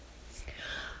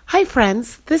Hi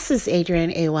friends, this is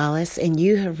Adrienne A. Wallace and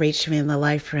you have reached me in the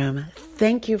Life Room.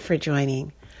 Thank you for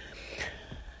joining.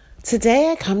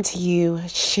 Today I come to you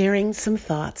sharing some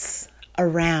thoughts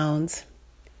around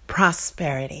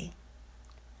prosperity,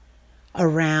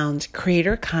 around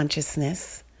creator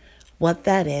consciousness, what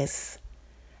that is,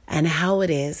 and how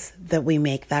it is that we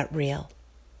make that real.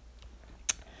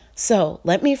 So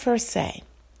let me first say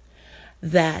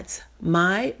that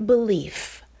my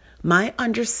belief, my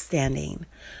understanding,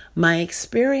 my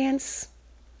experience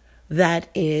that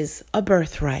is a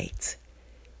birthright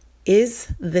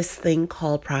is this thing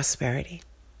called prosperity.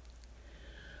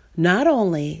 Not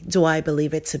only do I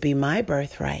believe it to be my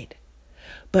birthright,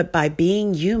 but by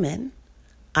being human,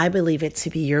 I believe it to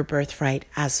be your birthright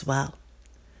as well.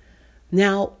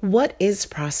 Now, what is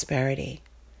prosperity?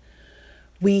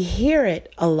 We hear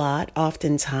it a lot,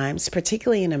 oftentimes,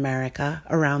 particularly in America,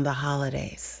 around the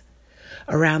holidays,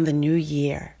 around the new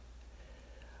year.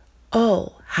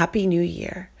 Oh, Happy New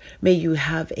Year. May you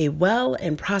have a well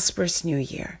and prosperous new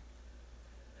year.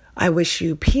 I wish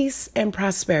you peace and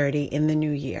prosperity in the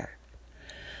new year.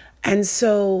 And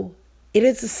so it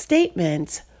is a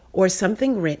statement or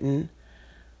something written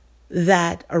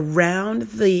that around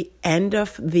the end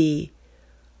of the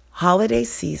holiday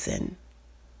season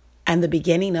and the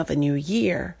beginning of a new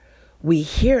year, we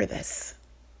hear this.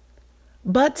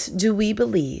 But do we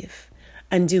believe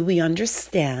and do we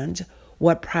understand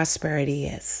what prosperity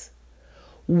is?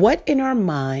 What in our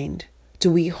mind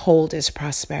do we hold as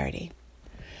prosperity?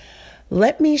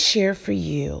 Let me share for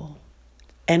you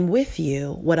and with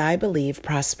you what I believe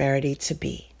prosperity to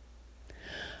be.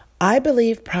 I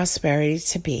believe prosperity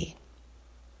to be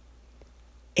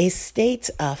a state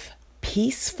of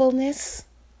peacefulness,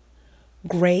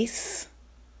 grace,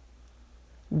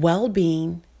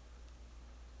 well-being,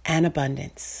 and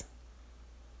abundance.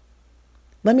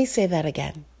 Let me say that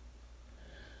again.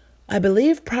 I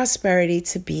believe prosperity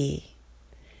to be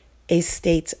a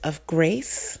state of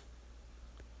grace,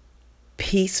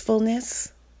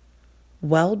 peacefulness,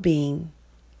 well-being,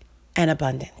 and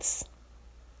abundance.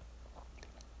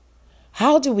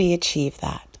 How do we achieve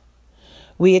that?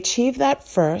 We achieve that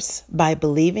first by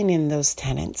believing in those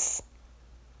tenets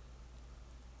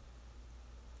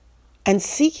and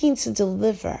seeking to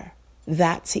deliver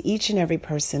that to each and every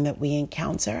person that we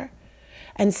encounter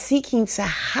and seeking to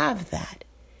have that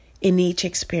in each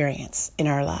experience in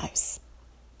our lives.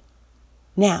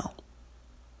 Now,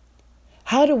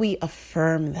 how do we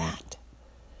affirm that?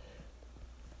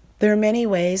 There are many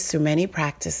ways through many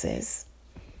practices.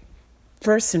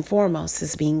 First and foremost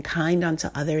is being kind unto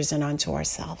others and unto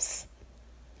ourselves.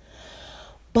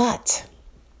 But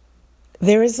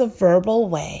there is a verbal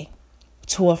way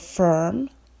to affirm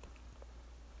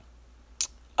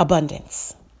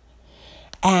abundance.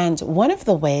 And one of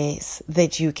the ways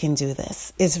that you can do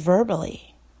this is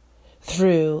verbally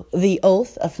through the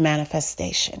oath of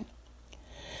manifestation.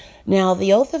 Now,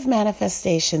 the oath of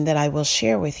manifestation that I will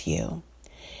share with you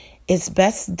is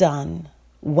best done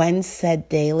when said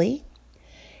daily,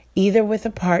 either with a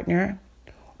partner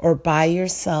or by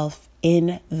yourself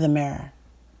in the mirror.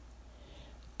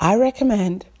 I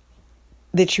recommend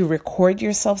that you record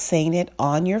yourself saying it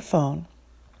on your phone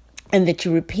and that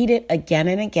you repeat it again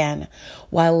and again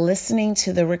while listening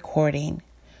to the recording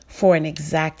for an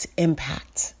exact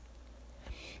impact.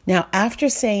 Now, after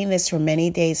saying this for many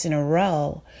days in a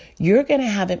row, you're going to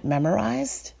have it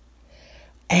memorized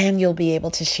and you'll be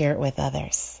able to share it with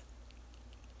others.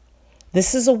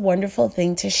 This is a wonderful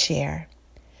thing to share,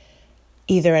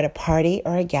 either at a party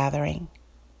or a gathering.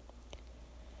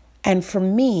 And for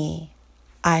me,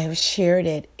 I have shared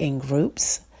it in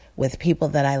groups with people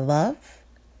that I love.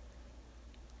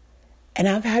 And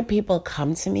I've had people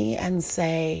come to me and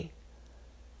say,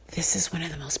 this is one of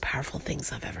the most powerful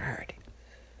things I've ever heard.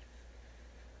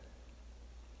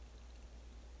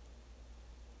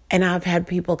 And I've had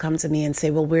people come to me and say,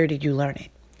 well, where did you learn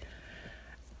it?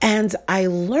 And I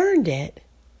learned it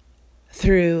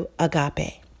through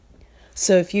Agape.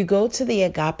 So if you go to the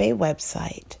Agape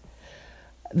website,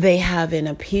 they have in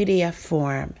a PDF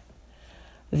form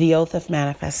the Oath of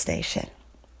Manifestation.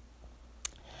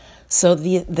 So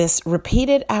this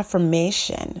repeated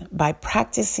affirmation, by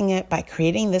practicing it, by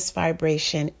creating this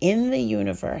vibration in the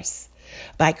universe,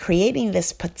 by creating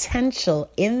this potential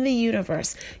in the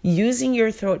universe, using your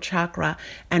throat chakra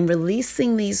and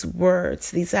releasing these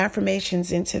words, these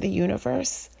affirmations into the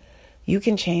universe, you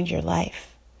can change your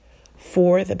life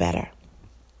for the better.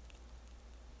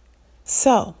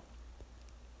 So,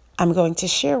 I'm going to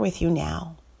share with you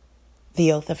now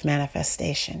the Oath of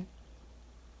Manifestation.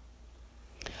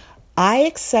 I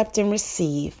accept and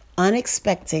receive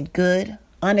unexpected good,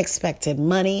 unexpected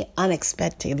money,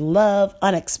 unexpected love,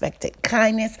 unexpected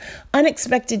kindness,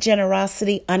 unexpected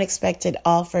generosity, unexpected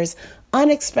offers,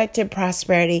 unexpected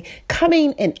prosperity,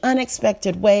 coming in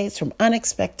unexpected ways from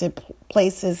unexpected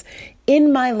places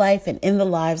in my life and in the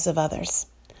lives of others.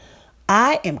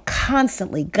 I am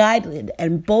constantly guided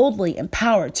and boldly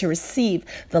empowered to receive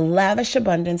the lavish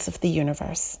abundance of the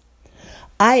universe.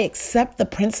 I accept the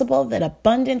principle that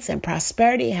abundance and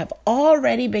prosperity have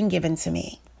already been given to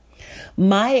me.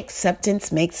 My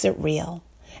acceptance makes it real,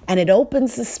 and it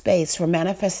opens the space for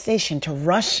manifestation to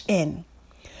rush in.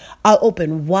 I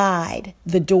open wide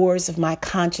the doors of my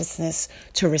consciousness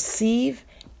to receive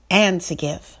and to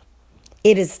give.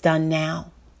 It is done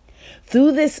now.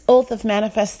 Through this oath of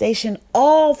manifestation,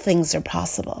 all things are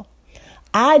possible.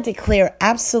 I declare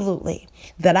absolutely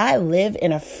that I live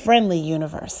in a friendly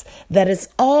universe that is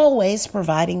always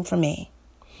providing for me.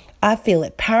 I feel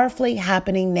it powerfully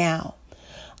happening now.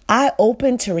 I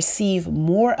open to receive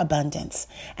more abundance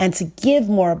and to give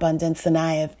more abundance than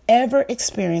I have ever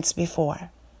experienced before.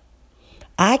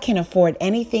 I can afford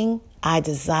anything I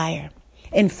desire.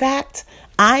 In fact,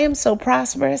 I am so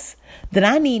prosperous that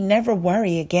I need never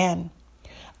worry again.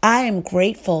 I am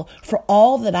grateful for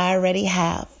all that I already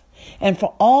have and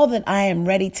for all that I am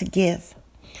ready to give.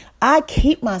 I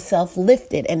keep myself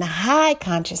lifted in high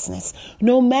consciousness,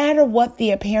 no matter what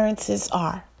the appearances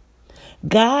are.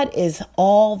 God is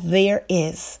all there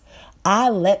is. I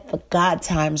let the God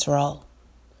times roll.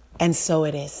 And so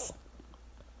it is.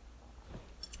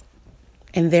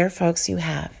 And there, folks, you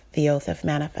have the oath of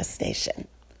manifestation.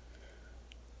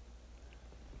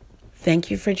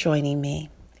 Thank you for joining me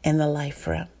in the Life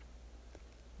Room.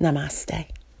 Namaste.